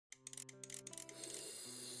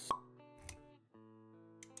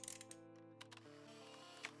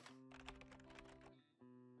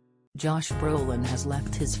Josh Brolin has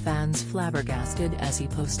left his fans flabbergasted as he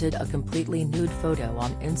posted a completely nude photo on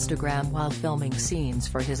Instagram while filming scenes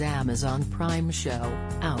for his Amazon Prime show,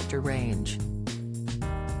 Outer Range.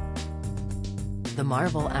 The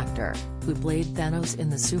Marvel actor, who played Thanos in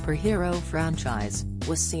the superhero franchise,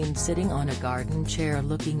 was seen sitting on a garden chair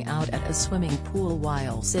looking out at a swimming pool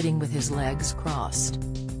while sitting with his legs crossed.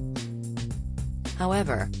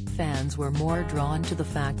 However, fans were more drawn to the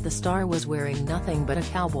fact the star was wearing nothing but a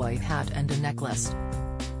cowboy hat and a necklace.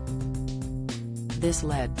 This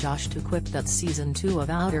led Josh to quip that Season 2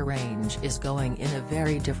 of Outer Range is going in a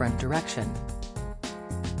very different direction.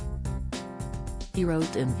 He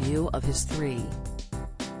wrote, in view of his 3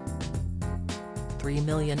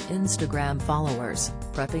 million Instagram followers,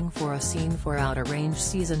 prepping for a scene for Outer Range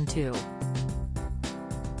Season 2.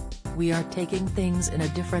 "We are taking things in a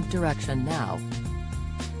different direction now.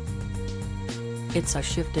 It's a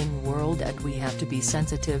shifting world and we have to be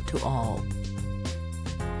sensitive to all.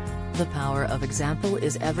 The power of example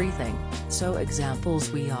is everything, so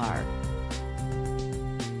examples we are.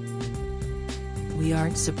 We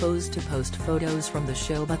aren't supposed to post photos from the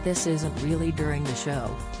show, but this isn't really during the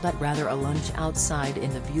show, but rather a lunch outside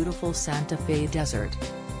in the beautiful Santa Fe desert.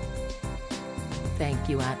 Thank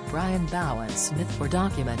you at Brian Bowen Smith for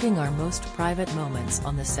documenting our most private moments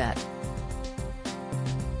on the set."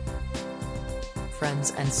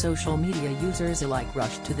 Friends and social media users alike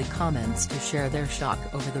rushed to the comments to share their shock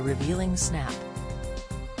over the revealing snap.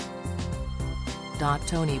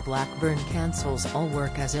 Tony Blackburn cancels all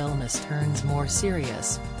work as illness turns more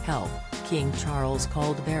serious. Health. King Charles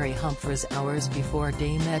called Barry Humphries hours before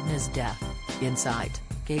Dame Edna's death. Insight.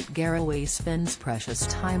 Kate Garraway spends precious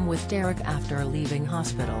time with Derek after leaving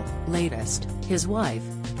hospital. Latest. His wife,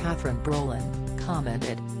 Catherine Brolin,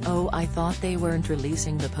 commented, "Oh, I thought they weren't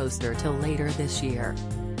releasing the poster till later this year."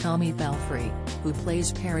 Tommy Belfry, who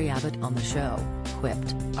plays Perry Abbott on the show,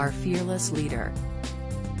 quipped, "Our fearless leader."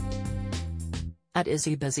 At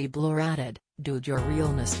Izzy Busy Blur added, "Dude, your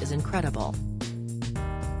realness is incredible.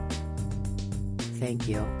 Thank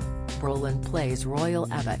you." Brolin plays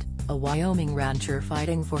Royal Abbott, a Wyoming rancher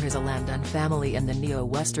fighting for his land and family in the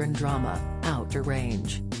neo-Western drama, Outer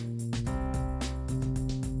Range.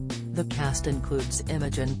 The cast includes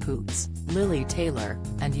Imogen Poots, Lily Taylor,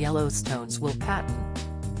 and Yellowstone's Will Patton.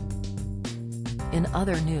 In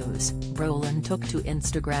other news, Brolin took to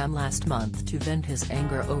Instagram last month to vent his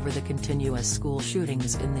anger over the continuous school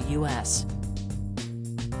shootings in the U.S.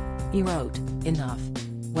 He wrote, "Enough.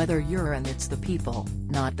 Whether you're and it's the people,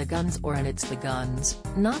 not the guns, or and it's the guns,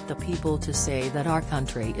 not the people, to say that our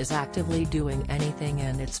country is actively doing anything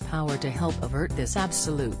in its power to help avert this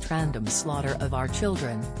absolute random slaughter of our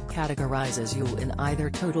children, categorizes you in either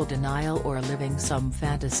total denial or living some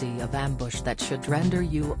fantasy of ambush that should render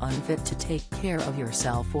you unfit to take care of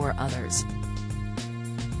yourself or others.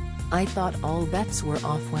 I thought all bets were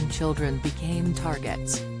off when children became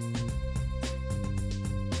targets.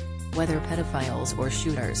 Whether pedophiles or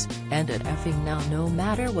shooters, end it effing now, no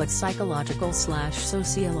matter what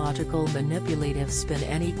psychological/sociological manipulative spin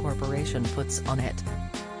any corporation puts on it."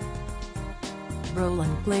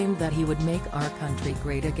 Brolin claimed that he would make our country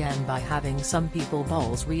great again by having some people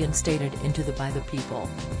balls reinstated into the by the people,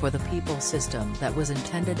 for the people system that was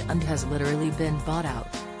intended and has literally been bought out.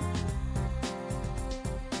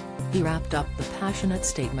 He wrapped up the passionate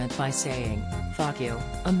statement by saying, "Fuck you,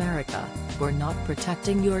 America, for not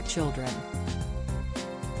protecting your children."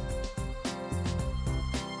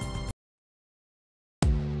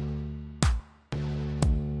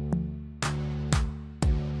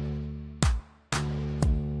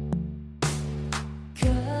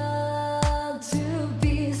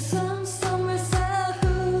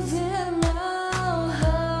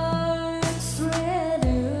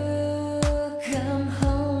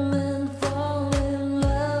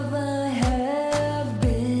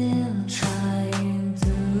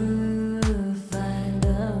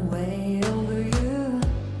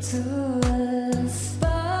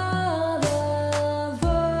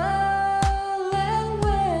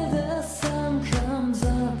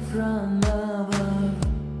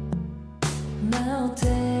 Now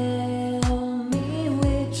take